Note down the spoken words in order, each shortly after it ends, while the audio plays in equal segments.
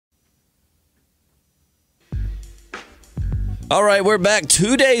All right, we're back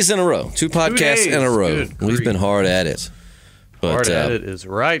 2 days in a row. Two podcasts in a row. Good We've been hard at it. But, hard at it is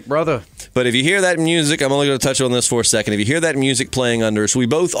right, brother. But if you hear that music, I'm only going to touch on this for a second. If you hear that music playing under us, we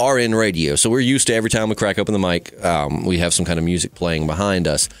both are in radio, so we're used to every time we crack open the mic, we have some kind of music playing behind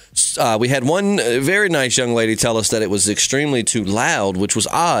us. We had one very nice young lady tell us that it was extremely too loud, which was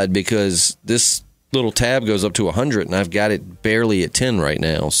odd because this little tab goes up to 100, and I've got it barely at 10 right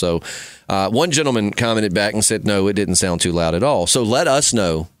now. So one gentleman commented back and said, no, it didn't sound too loud at all. So let us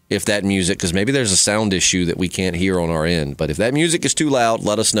know if that music, because maybe there's a sound issue that we can't hear on our end. But if that music is too loud,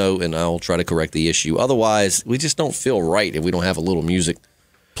 let us know, and I'll try to correct the issue. Otherwise, we just don't feel right if we don't have a little music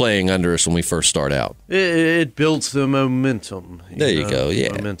playing under us when we first start out. It builds the momentum. There you go,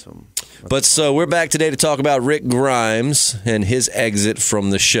 yeah. Momentum. But so we're back today to talk about Rick Grimes and his exit from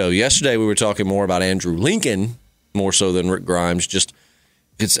the show. Yesterday we were talking more about Andrew Lincoln, more so than Rick Grimes. Just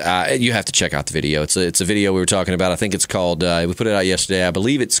it's you have to check out the video. It's a video we were talking about. I think it's called. We put it out yesterday. I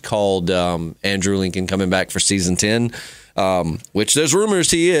believe it's called Andrew Lincoln coming back for season 10. Which there's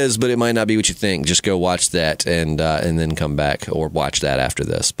rumors he is, but it might not be what you think. Just go watch that and then come back or watch that after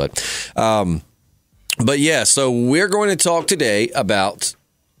this. But yeah. So we're going to talk today about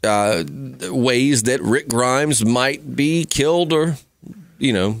ways that Rick Grimes might be killed or,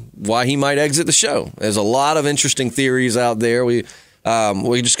 why he might exit the show. There's a lot of interesting theories out there. We're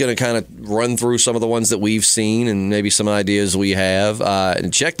just going to kind of run through some of the ones that we've seen and maybe some ideas we have.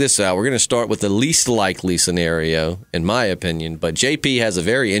 And check this out. We're going to start with the least likely scenario, in my opinion. But JP has a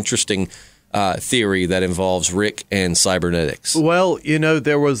very interesting theory that involves Rick and cybernetics. Well,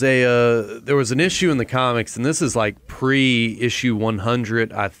 there was an issue in the comics, and this is like pre-issue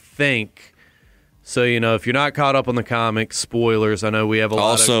 100, I think. So, if you're not caught up on the comics, spoilers. I know we have a lot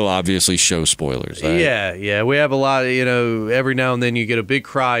also, obviously, show spoilers. Right? Yeah. We have a lot of, every now and then you get a big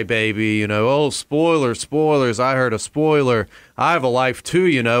cry baby, oh, spoilers. I heard a spoiler. I have a life too,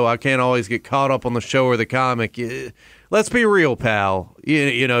 I can't always get caught up on the show or the comic. Let's be real, pal.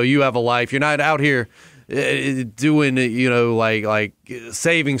 You have a life. You're not out here doing, like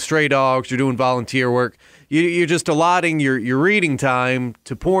saving stray dogs. You're doing volunteer work. You're just allotting your reading time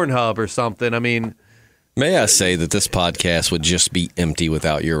to Pornhub or something. I mean, may I say that this podcast would just be empty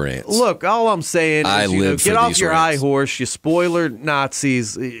without your rants? Look, all I'm saying is, get off your high horse, you spoiler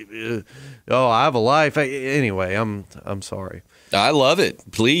Nazis. I have a life. Anyway, I'm sorry. I love it.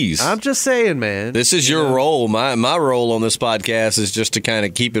 Please. I'm just saying, man. This is your role. My role on this podcast is just to kind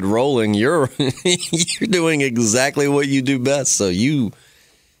of keep it rolling. You're doing exactly what you do best. So you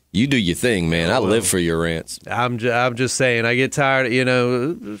do your thing, man. I live for your rants. I'm just saying. I get tired.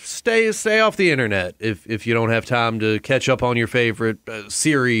 Stay off the internet if you don't have time to catch up on your favorite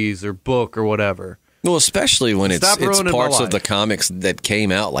series or book or whatever. Well, especially when it's parts of the comics that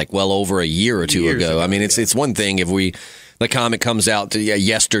came out like well over a year or two ago. I mean, it's one thing if the comic comes out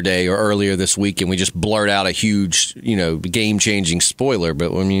yesterday or earlier this week and we just blurt out a huge, game-changing spoiler.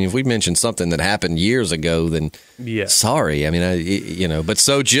 But, I mean, if we mentioned something that happened years ago, then sorry. I mean, but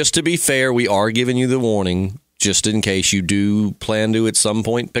so just to be fair, we are giving you the warning just in case you do plan to at some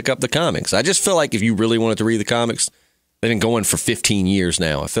point pick up the comics. I just feel like if you really wanted to read the comics, they've been going for 15 years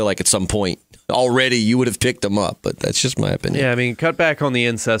now. I feel like at some point already you would have picked them up, but that's just my opinion. Yeah, I mean, cut back on the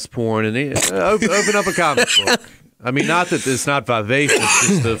incest porn and open up a comic book. I mean, not that it's not vivacious,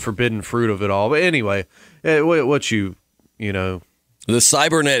 just the forbidden fruit of it all. But anyway, the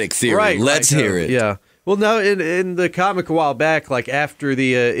cybernetic theory. Right, Let's hear it. Yeah. Well, no, in the comic a while back, like after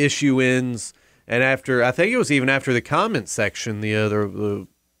the issue ends, and I think it was even after the comment section, the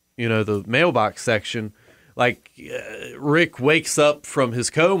mailbox section, like Rick wakes up from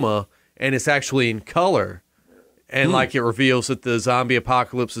his coma and it's actually in color. And like it reveals that the zombie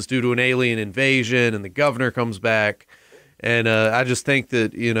apocalypse is due to an alien invasion, and the governor comes back. And I just think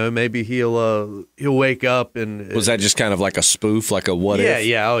that maybe he'll wake up and was that just kind of like a spoof, like a what if?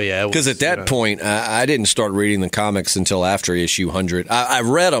 Yeah. Because at that point, I didn't start reading the comics until after issue 100. I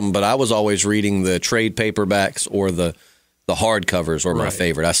read them, but I was always reading the trade paperbacks or the hardcovers were my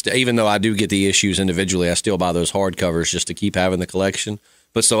favorite. Even though I do get the issues individually, I still buy those hardcovers just to keep having the collection.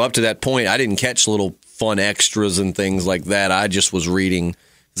 But so up to that point, I didn't catch little fun extras and things like that. I just was reading,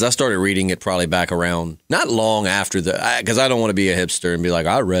 because I started reading it probably back around, not long after because I don't want to be a hipster and be like,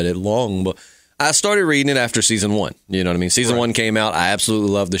 I read it long, but I started reading it after season 1. You know what I mean? Season 1 came out. I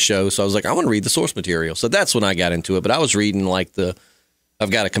absolutely loved the show. So I was like, I want to read the source material. So that's when I got into it. But I was reading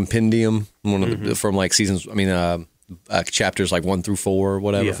I've got a compendium, from like seasons, chapters like 1 through 4 or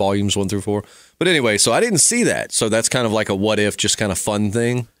whatever, volumes 1 through 4. But anyway, so I didn't see that. So that's kind of like a what if, just kind of fun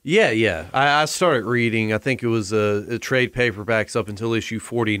thing. Yeah. I started reading, I think it was a trade paperbacks up until issue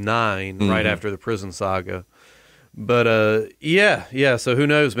 49, right after the prison saga. But yeah. So who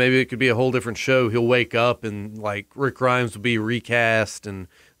knows? Maybe it could be a whole different show. He'll wake up and like Rick Grimes will be recast, and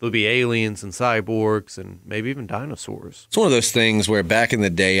there'll be aliens and cyborgs and maybe even dinosaurs. It's one of those things where back in the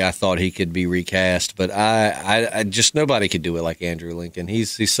day I thought he could be recast, but I just nobody could do it like Andrew Lincoln.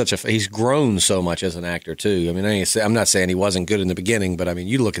 He's he's grown so much as an actor too. I mean, I'm not saying he wasn't good in the beginning, but I mean,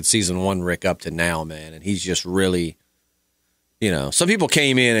 you look at season 1 Rick up to now, man, and he's just really. Some people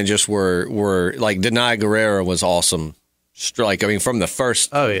came in and just were like Denai Guerrera was awesome. Like, I mean, from the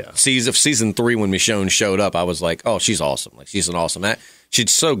first season 3 when Michonne showed up, I was like, oh, she's awesome. Like, she's an awesome actor.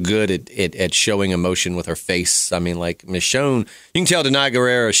 She's so good at showing emotion with her face. I mean, like Michonne, you can tell Denai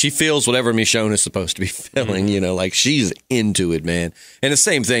Guerrera, she feels whatever Michonne is supposed to be feeling, like she's into it, man. And the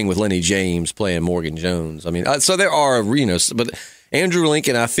same thing with Lenny James playing Morgan Jones. I mean, so there are, but Andrew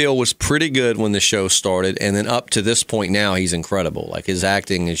Lincoln, I feel, was pretty good when the show started, and then up to this point now, he's incredible. Like, his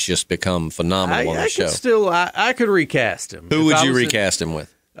acting has just become phenomenal on the show. I could recast him. Who would you recast him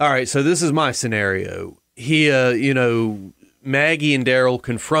with? All right, so this is my scenario. He, Maggie and Daryl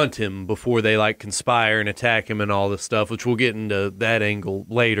confront him before they, like, conspire and attack him and all this stuff, which we'll get into that angle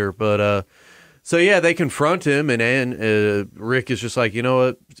later. But, so, yeah, they confront him, and Rick is just like, you know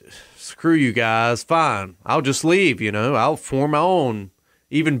what? Screw you guys, fine. I'll just leave, I'll form my own,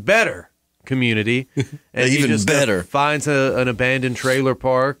 even better community. And even he just better. Finds an abandoned trailer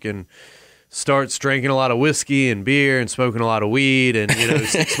park and starts drinking a lot of whiskey and beer and smoking a lot of weed. And,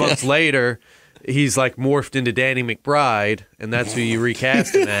 6 months later, he's like morphed into Danny McBride, and that's who you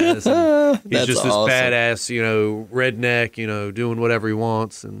recast him as. And he's just this badass, redneck, doing whatever he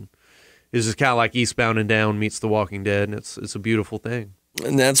wants. And it's just kind of like Eastbound and Down meets The Walking Dead, and it's a beautiful thing.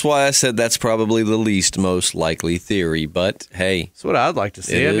 And that's why I said that's probably the least most likely theory. But hey, that's what I'd like to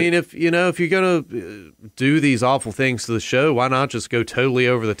see. I mean, if you're gonna do these awful things to the show, why not just go totally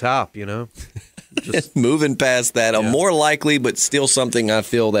over the top? Just moving past that, a more likely, but still something I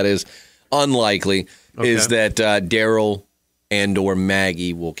feel that is unlikely is that Daryl and or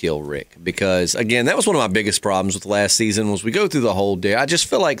Maggie will kill Rick, because again, that was one of my biggest problems with last season. Was we go through the whole day. I just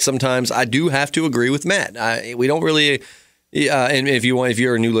feel like sometimes I do have to agree with Matt. We don't really. Yeah, and if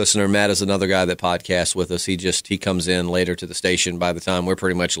you're a new listener, Matt is another guy that podcasts with us. He comes in later to the station by the time we're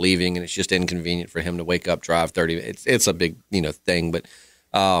pretty much leaving, and it's just inconvenient for him to wake up, drive 30 minutes. It's a big, thing, but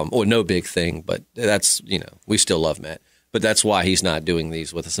or no big thing, but that's, we still love Matt. But that's why he's not doing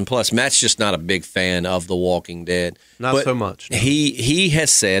these with us. And plus, Matt's just not a big fan of The Walking Dead. Not so much. No. He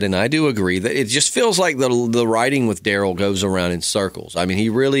has said, and I do agree, that it just feels like the writing with Daryl goes around in circles. I mean, he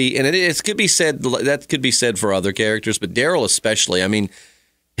really, and it could be said, that could be said for other characters, but Daryl especially. I mean,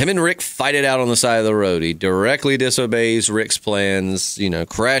 him and Rick fight it out on the side of the road. He directly disobeys Rick's plans,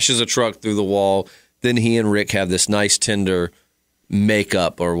 crashes a truck through the wall. Then he and Rick have this nice, tender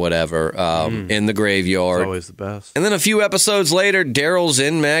makeup or whatever in the graveyard. It's always the best. And then a few episodes later, Daryl's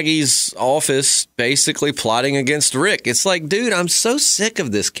in Maggie's office basically plotting against Rick. It's like, dude, I'm so sick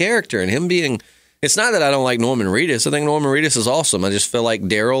of this character and him being... It's not that I don't like Norman Reedus. I think Norman Reedus is awesome. I just feel like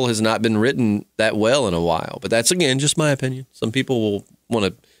Daryl has not been written that well in a while. But that's, again, just my opinion. Some people will want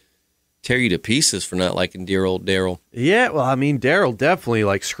to tear you to pieces for not liking dear old Daryl. Yeah, well, I mean, Daryl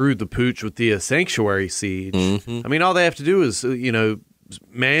definitely screwed the pooch with the Sanctuary siege. Mm-hmm. I mean, all they have to do is,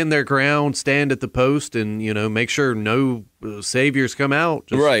 man their ground, stand at the post, and, make sure no saviors come out.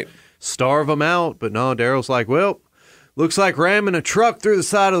 Just starve them out. But no, Daryl's like, well, looks like ramming a truck through the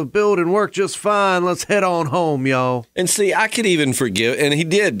side of the building worked just fine. Let's head on home, y'all. And see, I could even forgive, and he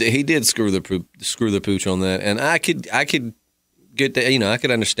did screw the pooch on that, and I could get that, I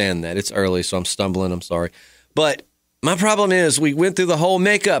could understand that. It's early, so I'm stumbling. I'm sorry. But my problem is we went through the whole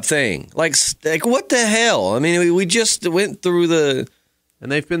makeup thing. Like what the hell? I mean, we just went through the...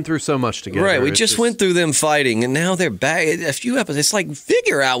 And they've been through so much together. Right, we just went through them fighting, and now they're back. A few episodes. It's like,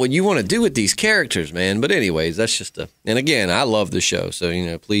 figure out what you want to do with these characters, man. But anyways, that's just And again, I love the show,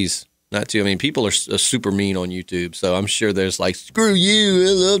 so, please not to. I mean, people are super mean on YouTube, so I'm sure there's like, screw you,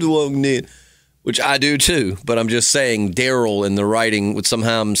 I love The Walking Dead. Which I do too, but I'm just saying Daryl and the writing, with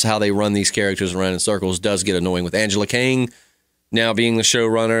sometimes how they run these characters around in circles, does get annoying. With Angela Kang now being the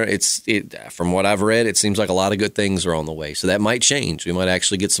showrunner, from what I've read, it seems like a lot of good things are on the way. So that might change. We might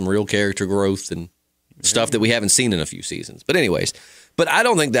actually get some real character growth and stuff that we haven't seen in a few seasons. But anyways, I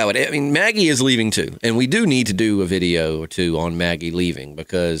don't think that would. I mean, Maggie is leaving too, and we do need to do a video or two on Maggie leaving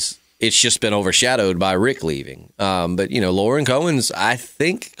because it's just been overshadowed by Rick leaving. But, Lauren Cohen's, I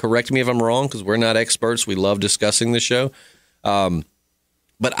think, correct me if I'm wrong, because we're not experts. We love discussing the show.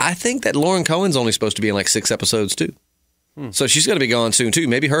 But I think that Lauren Cohen's only supposed to be in like 6 episodes, too. So she's going to be gone soon, too.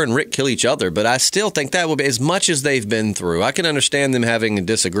 Maybe her and Rick kill each other, but I still think that would be, as much as they've been through, I can understand them having a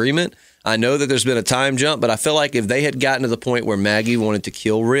disagreement. I know that there's been a time jump, but I feel like if they had gotten to the point where Maggie wanted to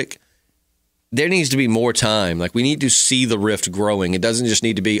kill Rick, there needs to be more time. Like, we need to see the rift growing. It doesn't just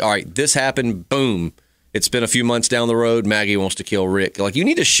need to be, all right, this happened, boom. It's been a few months down the road, Maggie wants to kill Rick. Like, you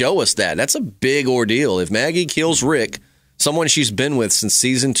need to show us that. That's a big ordeal. If Maggie kills Rick, someone she's been with since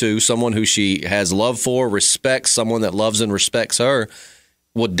season 2, someone who she has love for, respects, someone that loves and respects her,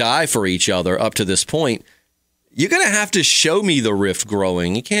 would die for each other up to this point. You're going to have to show me the rift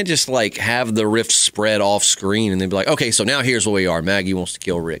growing. You can't just like have the rift spread off screen and then be like, okay, so now here's where we are. Maggie wants to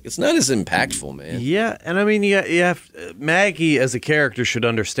kill Rick. It's not as impactful, man. Yeah, and I mean, you have Maggie as a character should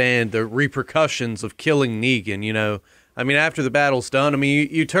understand the repercussions of killing Negan, you know. I mean, after the battle's done, I mean,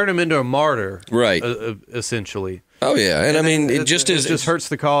 you turn him into a martyr, right? Essentially. Oh yeah, and I mean, it just hurts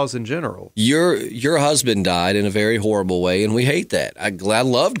the cause in general. Your husband died in a very horrible way, and we hate that. I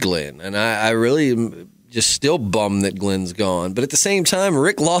loved Glenn, and I really am just still bummed that Glenn's gone. But at the same time,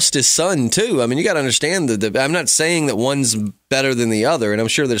 Rick lost his son too. I mean, you got to understand that. I'm not saying that one's better than the other, and I'm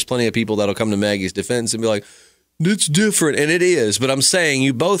sure there's plenty of people that'll come to Maggie's defense and be like, it's different, and it is. But I'm saying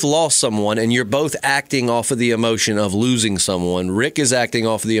you both lost someone, and you're both acting off of the emotion of losing someone. Rick is acting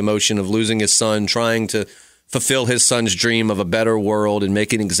off of the emotion of losing his son, trying to fulfill his son's dream of a better world and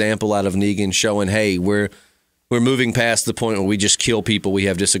make an example out of Negan, showing, hey, we're moving past the point where we just kill people we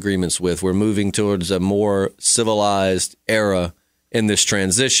have disagreements with. We're moving towards a more civilized era in this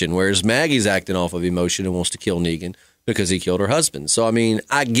transition, whereas Maggie's acting off of emotion and wants to kill Negan because he killed her husband. So, I mean,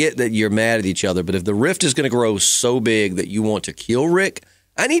 I get that you're mad at each other, but if the rift is going to grow so big that you want to kill Rick,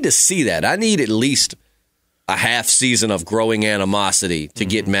 I need to see that. I need at least a half season of growing animosity to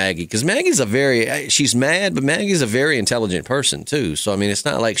get Maggie, because Maggie's she's mad, but Maggie's a very intelligent person too. So I mean, it's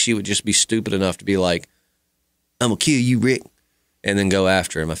not like she would just be stupid enough to be like, I'm gonna kill you, Rick, and then go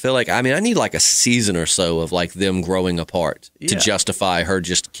after him. I feel like, I need like a season or so of like them growing apart to justify her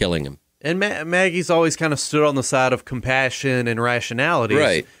just killing him. And Maggie's always kind of stood on the side of compassion and rationality.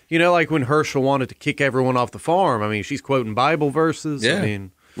 Right. You know, like when Herschel wanted to kick everyone off the farm. I mean, she's quoting Bible verses. Yeah. I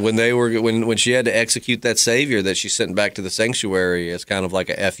mean, when she had to execute that savior that she sent back to the sanctuary as kind of like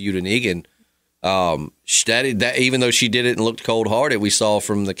a F you to Negan, that even though she did it and looked cold-hearted, we saw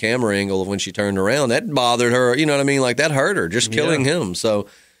from the camera angle of when she turned around, that bothered her. You know what I mean? Like, that hurt her, just killing him. So,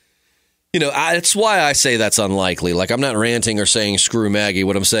 you know, that's why I say that's unlikely. Like, I'm not ranting or saying screw Maggie.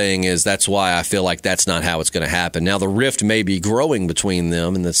 What I'm saying is that's why I feel like that's not how it's going to happen. Now, the rift may be growing between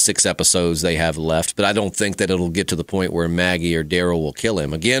them in the 6 episodes they have left, but I don't think that it'll get to the point where Maggie or Daryl will kill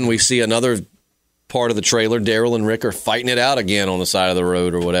him. Again, we see another part of the trailer. Daryl and Rick are fighting it out again on the side of the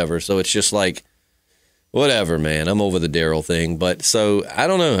road or whatever. So it's just like, whatever, man. I'm over the Daryl thing. But so I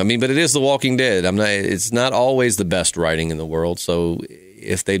don't know. I mean, but it is The Walking Dead. It's not always the best writing in the world. So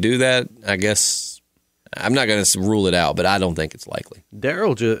if they do that, I guess I'm not going to rule it out, but I don't think it's likely.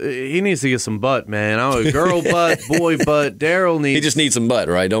 Daryl, he needs to get some butt, man. Girl butt, boy butt. Daryl needs. He just needs some butt,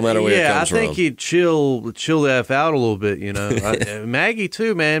 right? No matter where it comes from. Yeah, I think he'd chill the F out a little bit, you know. Maggie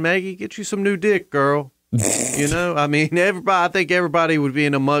too, man. Maggie, get you some new dick, girl. You know, I mean, I think everybody would be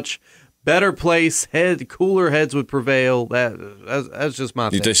in a much better place. Cooler heads would prevail. That's just my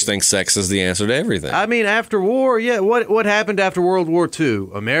thing. You just think sex is the answer to everything. I mean, after war, yeah. What happened after World War II?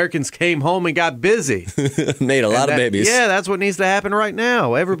 Americans came home and got busy. Made a lot of babies. Yeah, that's what needs to happen right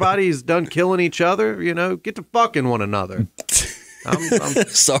now. Everybody's done killing each other. You know, get to fucking one another. I'm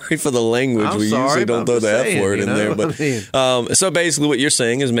sorry for the language. We usually don't throw the F word in there. But so basically what you're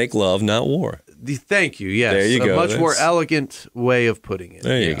saying is make love, not war. Thank you. Yes. There you go. A much more elegant way of putting it.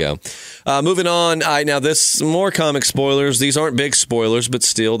 There you go. Moving on. Now, this more comic spoilers. These aren't big spoilers, but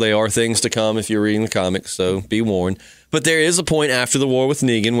still, they are things to come if you're reading the comics, so be warned. But there is a point after the war with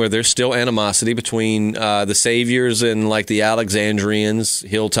Negan where there's still animosity between the Saviors and like the Alexandrians,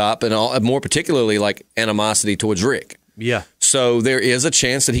 Hilltop, and more particularly like animosity towards Rick. Yeah. So there is a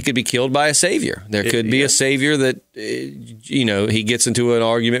chance that he could be killed by a Savior. There could be a Savior that, he gets into an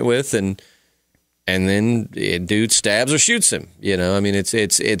argument with and then dude stabs or shoots him. You know, I mean,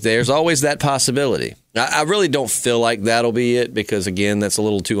 there's always that possibility. I really don't feel like that'll be it because, again, that's a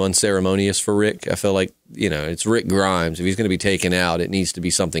little too unceremonious for Rick. I feel like, it's Rick Grimes. If he's going to be taken out, it needs to be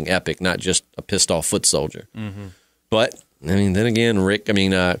something epic, not just a pissed off foot soldier. Mm-hmm. But, I mean, then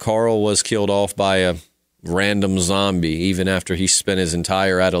again, Carl was killed off by random zombie, even after he spent his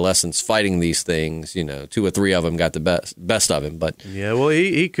entire adolescence fighting these things. 2 or 3 of them got the best of him. But yeah, well,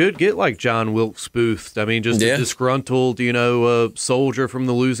 he could get like John Wilkes Booth. I mean, just a disgruntled, soldier from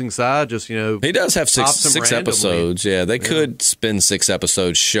the losing side. Just he does have six episodes. Yeah, they could spend 6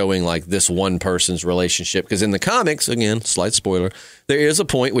 episodes showing like this one person's relationship, because in the comics, again, slight spoiler, there is a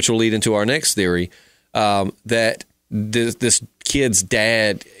point which will lead into our next theory that this kid's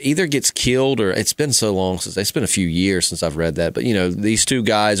dad either gets killed, or it's been so long since, it's been a few years since I've read that, but these 2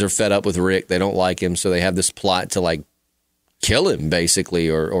 guys are fed up with Rick. They don't like him, so they have this plot to like kill him basically,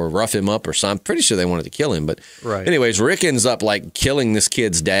 or rough him up or something. I'm pretty sure they wanted to kill him, but anyways, Rick ends up like killing this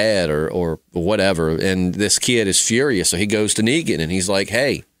kid's dad or whatever, and this kid is furious, so he goes to Negan and he's like,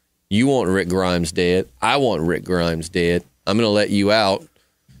 hey, you want Rick Grimes dead, I want Rick Grimes dead, I'm gonna let you out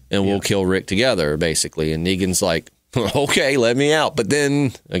and we'll kill Rick together, basically. And Negan's like, okay, let me out. But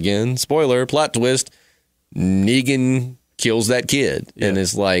then, again, spoiler, plot twist, Negan kills that kid. And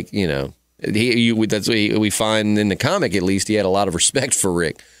it's like, that's what we find in the comic, at least, he had a lot of respect for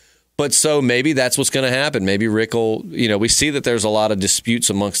Rick. But so maybe that's what's going to happen. Maybe Rick will, we see that there's a lot of disputes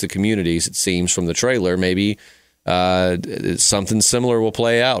amongst the communities, it seems, from the trailer. Maybe something similar will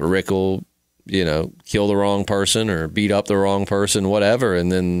play out. Rick will, kill the wrong person or beat up the wrong person, whatever.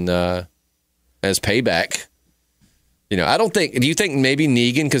 And then as payback, I don't think, do you think maybe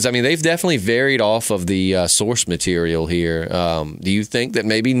Negan, because I mean, they've definitely varied off of the source material here. Do you think that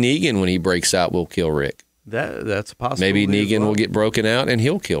maybe Negan, when he breaks out, will kill Rick? That's a possibility. Maybe Negan will get broken out and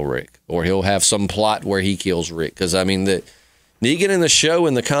he'll kill Rick, or he'll have some plot where he kills Rick. Because I mean, the Negan in the show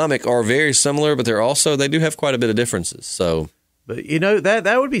and the comic are very similar, but they do have quite a bit of differences. So, but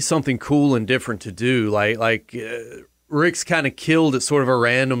that would be something cool and different to do. Like Rick's kind of killed at sort of a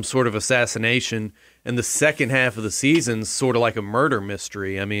random sort of assassination. And the second half of the season's sort of like a murder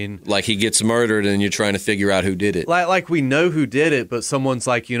mystery. I mean, like he gets murdered and you're trying to figure out who did it. Like we know who did it, but someone's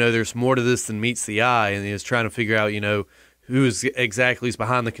like, there's more to this than meets the eye, and he's trying to figure out, who exactly is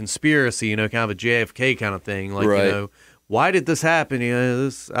behind the conspiracy. Kind of a JFK kind of thing. Like, why did this happen?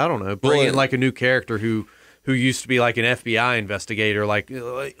 I don't know. Bring in like a new character who used to be like an FBI investigator, like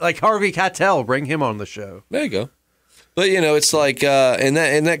Harvey Keitel. Bring him on the show. There you go. But it's like, and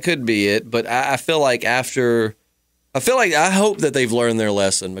that could be it. But I feel like I hope that they've learned their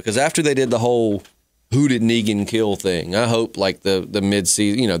lesson, because after they did the whole "who did Negan kill" thing, I hope like the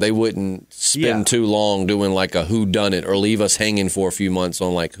mid-season, they wouldn't spend too long doing like a who done it, or leave us hanging for a few months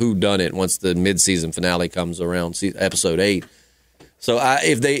on like who done it once the mid-season finale comes around, episode 8. So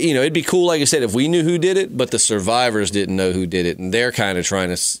if they, it'd be cool, like I said, if we knew who did it, but the survivors didn't know who did it, and they're kind of trying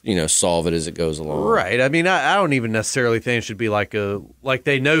to, solve it as it goes along. Right. I mean, I don't even necessarily think it should be like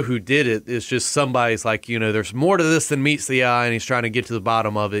they know who did it. It's just somebody's like, there's more to this than meets the eye, and he's trying to get to the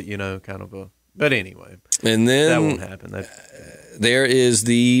bottom of it, kind of a. But anyway, and then that won't happen. There is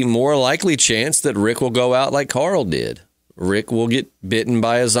the more likely chance that Rick will go out like Carl did. Rick will get bitten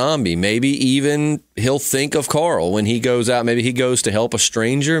by a zombie. Maybe even he'll think of Carl when he goes out. Maybe he goes to help a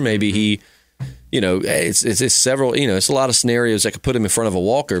stranger. Maybe he, it's several, it's a lot of scenarios that could put him in front of a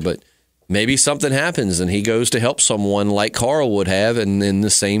walker, but maybe something happens and he goes to help someone like Carl would have. And in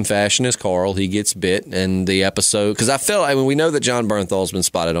the same fashion as Carl, he gets bit. And the episode, because we know that John Bernthal's been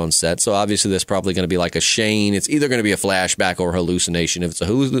spotted on set. So obviously there's probably going to be like a Shane. It's either going to be a flashback or a hallucination. If it's a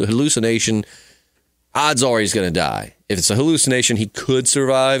hallucination, odds are he's going to die. If it's a hallucination, he could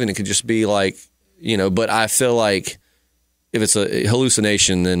survive, and it could just be like, but I feel like if it's a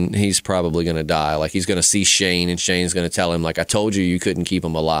hallucination, then he's probably going to die. Like he's going to see Shane, and Shane's going to tell him, like, I told you couldn't keep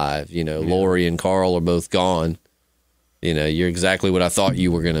him alive. Lori and Carl are both gone. You're exactly what I thought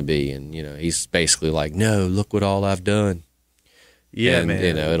you were going to be. And, he's basically like, no, look what all I've done. Yeah, and,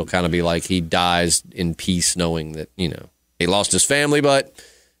 man. It'll kind of be like he dies in peace knowing that, he lost his family, but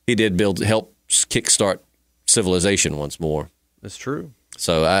he did help kickstart civilization once more. That's true.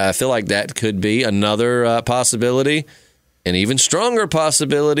 So I feel like that could be another possibility. An even stronger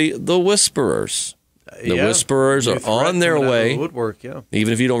possibility, the Whisperers. The Whisperers are on their way. Woodwork, yeah.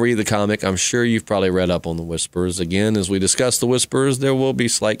 Even if you don't read the comic, I'm sure you've probably read up on the Whisperers. Again, as we discuss the Whisperers, there will be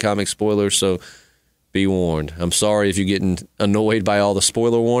slight comic spoilers, so be warned. I'm sorry if you're getting annoyed by all the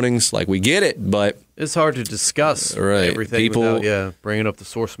spoiler warnings. Like, we get it, but it's hard to discuss everything without bringing up the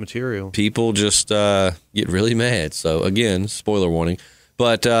source material. People just get really mad. So, again, spoiler warning.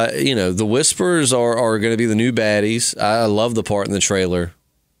 But, the Whisperers are going to be the new baddies. I love the part in the trailer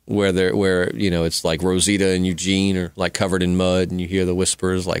where it's like Rosita and Eugene are like covered in mud, and you hear the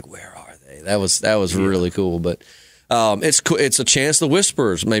Whisperers like, where are they? That was really cool. But It's a chance the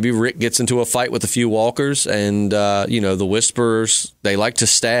Whisperers. Maybe Rick gets into a fight with a few walkers, and the Whisperers, they like to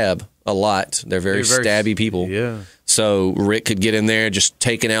stab a lot. They're very stabby people. Yeah. So Rick could get in there, just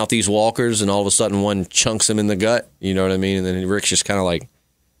taking out these walkers, and all of a sudden one chunks him in the gut. You know what I mean? And then Rick's just kind of like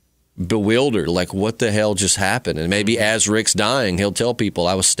bewildered, like what the hell just happened? And maybe as Rick's dying, he'll tell people,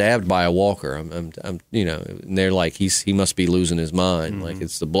 "I was stabbed by a walker." I'm and they're like, he must be losing his mind, like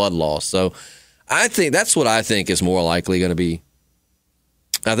it's the blood loss. So I think that's what I think is more likely going to be.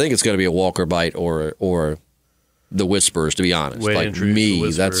 I think it's going to be a walker bite or the Whisperers. To be honest, like me,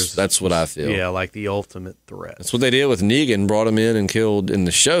 that's what I feel. Yeah, like the ultimate threat. That's what they did with Negan. Brought him in and killed in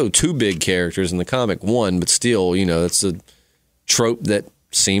the show 2 big characters, in the comic 1, but still, that's a trope that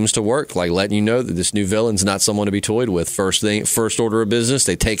seems to work, like letting you know that this new villain's not someone to be toyed with. First order of business,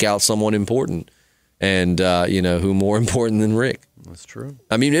 they take out someone important, and who more important than Rick? That's true.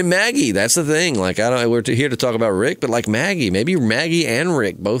 I mean, and Maggie, that's the thing. Like, we're here to talk about Rick, but like maybe Maggie and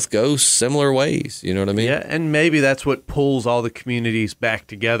Rick both go similar ways. You know what I mean? Yeah, and maybe that's what pulls all the communities back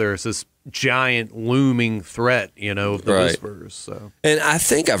together. Is this giant looming threat, of the Whisperers. So, and I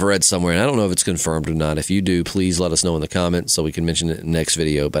think I've read somewhere, and I don't know if it's confirmed or not. If you do, please let us know in the comments so we can mention it in the next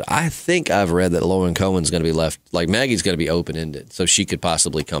video. But I think I've read that Lauren Cohen's going to be left, like Maggie's going to be open-ended, so she could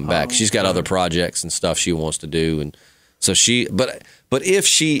possibly come back. She's got other projects and stuff she wants to do, and so but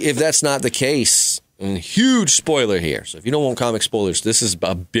if that's not the case, and huge spoiler here. So if you don't want comic spoilers, this is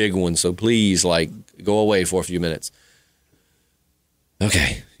a big one. So please, go away for a few minutes.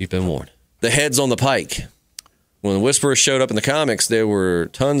 Okay, you've been warned. The heads on the pike. When the Whisperers showed up in the comics, there were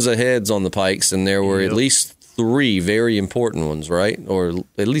tons of heads on the pikes, and there were at least 3 very important ones, right? Or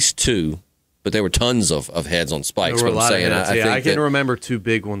at least 2. But there were tons of heads on spikes. There were a lot of heads. I can remember 2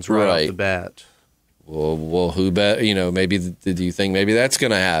 big ones right off the bat. Well, who bet? Maybe do you think maybe that's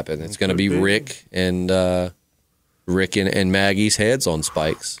going to happen? It's going to be Rick and Maggie's heads on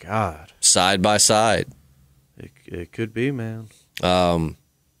spikes. God, side by side. It could be, man.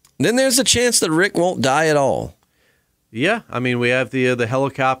 Then there's a chance that Rick won't die at all. Yeah, I mean, we have the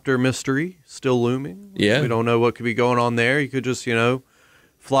helicopter mystery still looming. Yeah, we don't know what could be going on there. You could just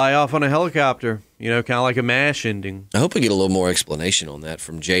fly off on a helicopter. Kind of like a MASH ending. I hope we get a little more explanation on that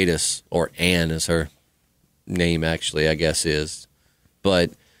from Jadis, or Anne is her name actually, I guess is.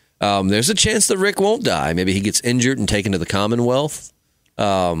 But there's a chance that Rick won't die. Maybe he gets injured and taken to the Commonwealth,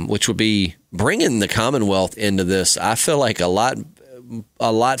 which would be bringing the Commonwealth into this. I feel like a lot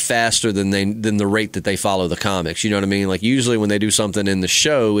faster than the rate that they follow the comics. You know what I mean? Like usually when they do something in the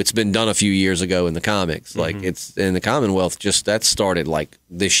show, it's been done a few years ago in the comics. Like it's in the Commonwealth, just that started like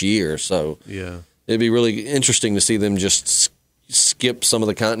this year. So yeah, it'd be really interesting to see them just skip some of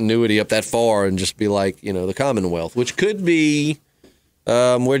the continuity up that far and just be like, the Commonwealth, which could be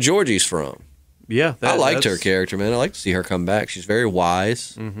where Georgie's from. Yeah, I liked her character, man. I like to see her come back. She's very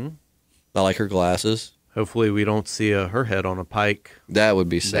wise. Mm-hmm. I like her glasses. Hopefully we don't see her head on a pike. That would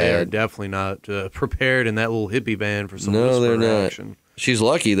be sad. They're definitely not prepared in that little hippie band for some they're not. action. She's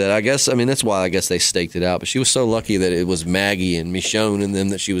lucky that that's why I guess they staked it out. But she was so lucky that it was Maggie and Michonne and them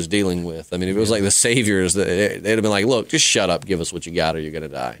that she was dealing with. I mean, if it was like the Saviors, they'd have been like, look, just shut up, give us what you got or you're going to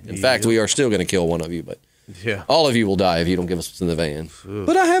die. In fact, we are still going to kill one of you, but all of you will die if you don't give us what's in the van. Ugh.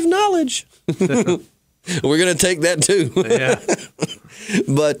 But I have knowledge. We're going to take that too. Yeah.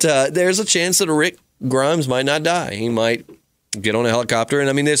 But there's a chance that Rick Grimes might not die. He might get on a helicopter. And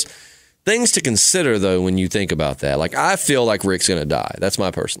I mean, there's things to consider, though, when you think about that. Like, I feel like Rick's going to die. That's my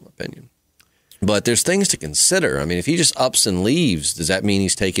personal opinion. But there's things to consider. I mean, if he just ups and leaves, does that mean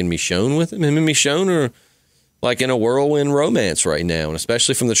he's taking Michonne with him? Him and Michonne are like in a whirlwind romance right now. And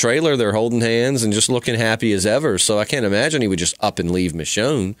especially from the trailer, they're holding hands and just looking happy as ever. So I can't imagine he would just up and leave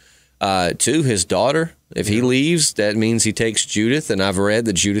Michonne. To his daughter, if he leaves, that means he takes Judith. And I've read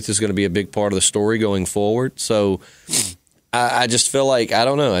that Judith is going to be a big part of the story going forward. So I just feel like, I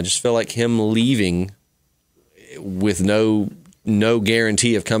don't know, I just feel like him leaving with no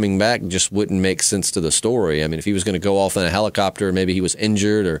guarantee of coming back just wouldn't make sense to the story. I mean, if he was going to go off in a helicopter, maybe he was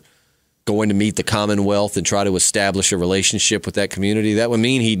injured or going to meet the Commonwealth and try to establish a relationship with that community, that would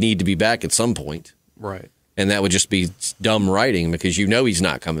mean he'd need to be back at some point. Right. And that would just be dumb writing because he's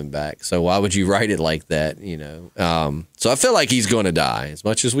not coming back. So why would you write it like that, So I feel like he's going to die. As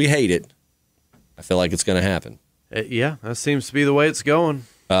much as we hate it, I feel like it's going to happen. Yeah, that seems to be the way it's going.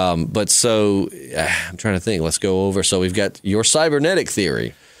 But so I'm trying to think. Let's go over. So we've got your cybernetic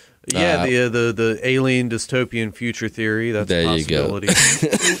theory. Yeah, the alien dystopian future theory. That's there a possibility.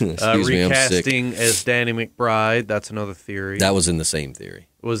 You go. Recasting as Danny McBride. That's another theory. That was in the same theory.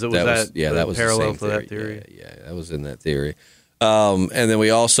 Was that yeah, that was parallel the same to that theory? Yeah, that was in that theory. And then we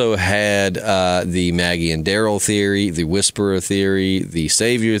also had the Maggie and Daryl theory, the Whisperer theory, the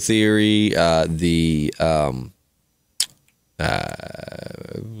Savior theory, the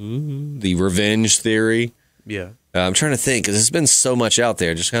Revenge theory. Yeah. I'm trying to think because there's been so much out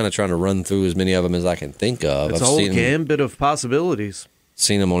there. Just kind of trying to run through as many of them as I can think of. It's a whole gambit of possibilities.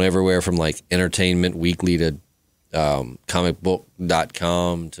 Seen them on everywhere from like Entertainment Weekly to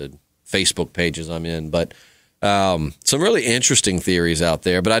comicbook.com to Facebook pages I'm in. But some really interesting theories out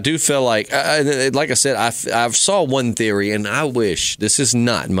there. But I do feel like I said, I saw one theory, and I wish, this is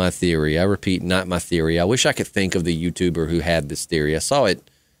not my theory. I repeat, not my theory. I wish I could think of the YouTuber who had this theory. I saw it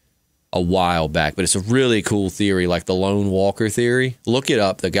a while back, but it's a really cool theory, like the Lone Walker theory. Look it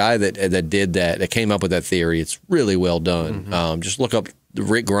up. The guy that did that came up with that theory, it's really well done. Mm-hmm. Just look up the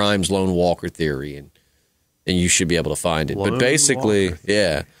Rick Grimes Lone Walker theory, and you should be able to find it. But basically,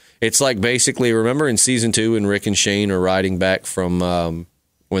 yeah, it's like basically, remember in season 2 when Rick and Shane are riding back from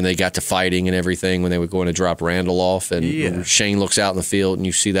when they got to fighting and everything, when they were going to drop Randall off, and Shane looks out in the field and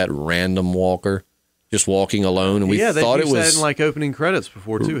you see that random walker just walking alone, and we thought it was that in like opening credits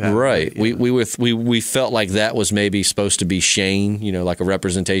before too. Right. Yeah. We felt like that was maybe supposed to be Shane, like a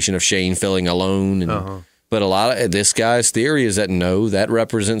representation of Shane feeling alone. And but a lot of this guy's theory is that no, that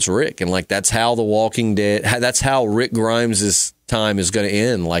represents Rick, and like that's how The Walking Dead, that's how Rick Grimes' time is going to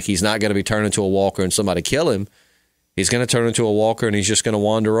end. Like he's not going to be turned into a walker and somebody kill him. He's going to turn into a walker and he's just going to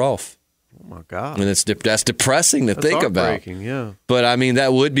wander off. Oh my God! And that's depressing to think about. Yeah. But I mean,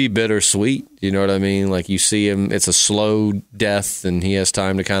 that would be bittersweet. You know what I mean? Like you see him, it's a slow death, and he has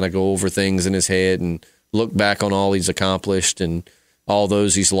time to kind of go over things in his head and look back on all he's accomplished and all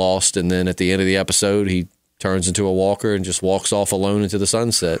those he's lost. And then at the end of the episode, he turns into a walker and just walks off alone into the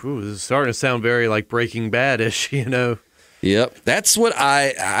sunset. Ooh, this is starting to sound very like Breaking Bad-ish, Yep, that's what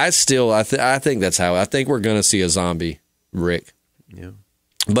I think that's how I think we're gonna see a zombie Rick. Yeah.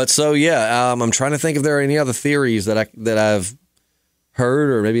 But so I'm trying to think if there are any other theories that I've heard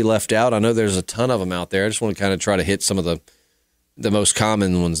or maybe left out. I know there's a ton of them out there. I just want to kind of try to hit some of the most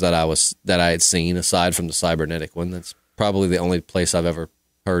common ones that I had seen, aside from the cybernetic one. That's probably the only place I've ever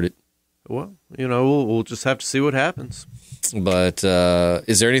heard it. Well, we'll just have to see what happens. But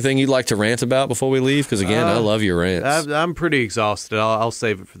is there anything you'd like to rant about before we leave? Because, again, I love your rants. I'm pretty exhausted. I'll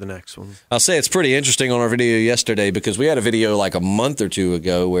save it for the next one. I'll say it's pretty interesting on our video yesterday because we had a video like a month or two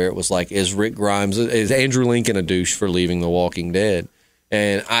ago where it was like, is Andrew Lincoln a douche for leaving The Walking Dead?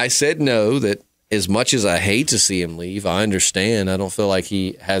 And I said no, that as much as I hate to see him leave, I understand. I don't feel like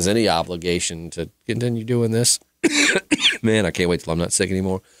he has any obligation to continue doing this. Man, I can't wait till I'm not sick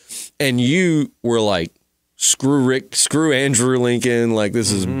anymore. And you were like, screw Rick, screw Andrew Lincoln, like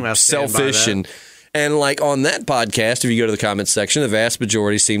this is selfish. And like on that podcast, if you go to the comments section, the vast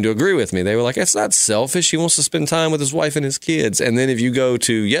majority seem to agree with me. They were like, it's not selfish. He wants to spend time with his wife and his kids. And then if you go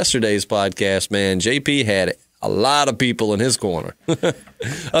to yesterday's podcast, man, JP had a lot of people in his corner.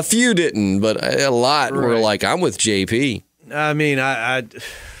 A few didn't, but a lot were like, I'm with JP. I mean, I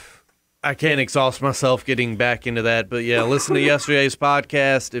can't exhaust myself getting back into that. But yeah, listen to yesterday's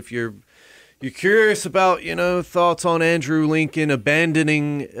podcast if you're curious about, thoughts on Andrew Lincoln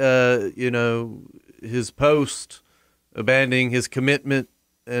abandoning, his post, abandoning his commitment,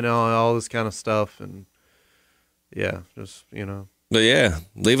 and all this kind of stuff. And yeah, just, But yeah,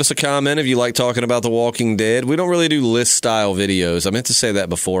 leave us a comment if you like talking about The Walking Dead. We don't really do list-style videos. I meant to say that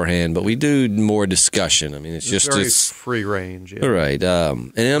beforehand, but we do more discussion. I mean, it's free range. Yeah. All right.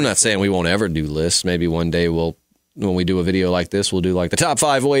 And I'm not saying we won't ever do lists. Maybe one day when we do a video like this, we'll do like the top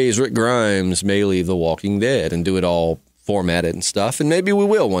 5 ways Rick Grimes may leave The Walking Dead and do it all formatted and stuff. And maybe we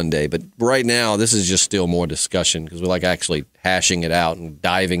will one day. But right now, this is just still more discussion because we like actually hashing it out and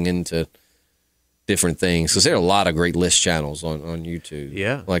diving into different things. Because there are a lot of great list channels on YouTube.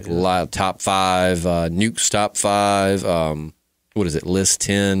 Yeah. Like a lot of top 5, Nuke's top 5, what is it, list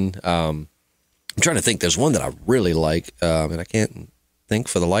 10. I'm trying to think. There's one that I really like, and I can't think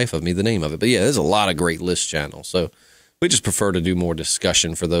for the life of me the name of it. But yeah, there's a lot of great list channels. So we just prefer to do more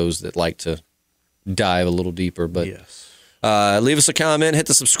discussion for those that like to dive a little deeper. But yes. Leave us a comment, hit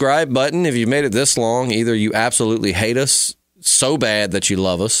the subscribe button. If you've made it this long, either you absolutely hate us so bad that you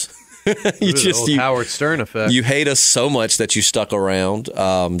love us. Howard Stern effect. You hate us so much that you stuck around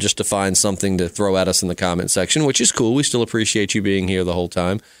just to find something to throw at us in the comment section, which is cool. We still appreciate you being here the whole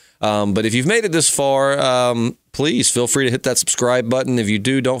time. But if you've made it this far, please feel free to hit that subscribe button. If you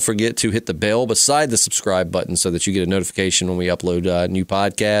do, don't forget to hit the bell beside the subscribe button so that you get a notification when we upload new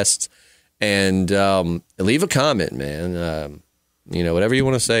podcasts. And leave a comment, man. Whatever you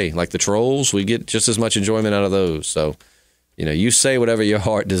want to say. Like the trolls, we get just as much enjoyment out of those. So, you say whatever your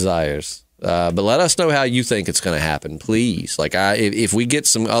heart desires. But let us know how you think it's going to happen, please. Like, if we get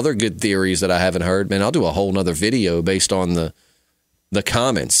some other good theories that I haven't heard, man, I'll do a whole nother video based on the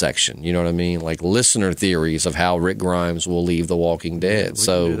comments section. You know what I mean? Like listener theories of how Rick Grimes will leave The Walking Dead.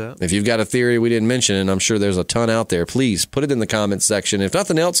 So if you've got a theory we didn't mention, and I'm sure there's a ton out there, please put it in the comments section. If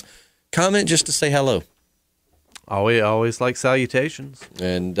nothing else, comment just to say hello. Always like salutations.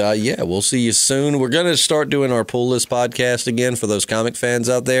 And yeah, we'll see you soon. We're going to start doing our pull list podcast again for those comic fans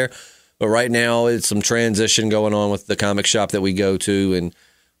out there. But right now, it's some transition going on with the comic shop that we go to, and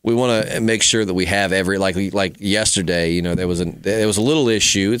we want to make sure that we have every like yesterday. You know, there was a little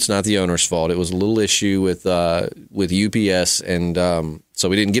issue. It's not the owner's fault. It was a little issue with UPS, and so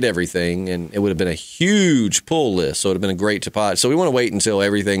we didn't get everything, and it would have been a huge pull list. So it would have been a great pod. So we want to wait until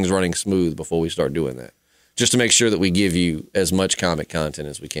everything's running smooth before we start doing that, just to make sure that we give you as much comic content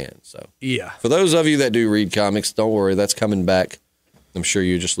as we can. So yeah, for those of you that do read comics, don't worry, that's coming back. I'm sure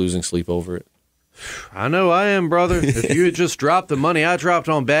you're just losing sleep over it. I know I am, brother. If you had just dropped the money I dropped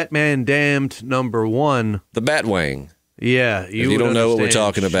on Batman Damned #1. The Batwing. Yeah. If you don't know what we're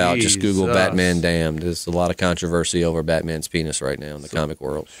talking about, Jesus. just Google Batman Damned. There's a lot of controversy over Batman's penis right now in the comic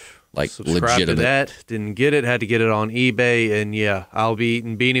world. Like, subscribe legitimate. to that. Didn't get it. Had to get it on eBay. And yeah, I'll be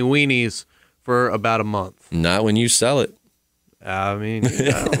eating Beanie Weenies for about a month. Not when you sell it. I mean,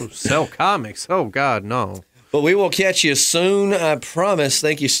 sell comics. Oh, God, no. But we will catch you soon, I promise.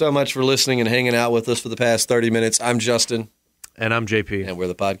 Thank you so much for listening and hanging out with us for the past 30 minutes. I'm Justin. And I'm JP. And we're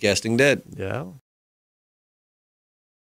the Podcasting Dead. Yeah.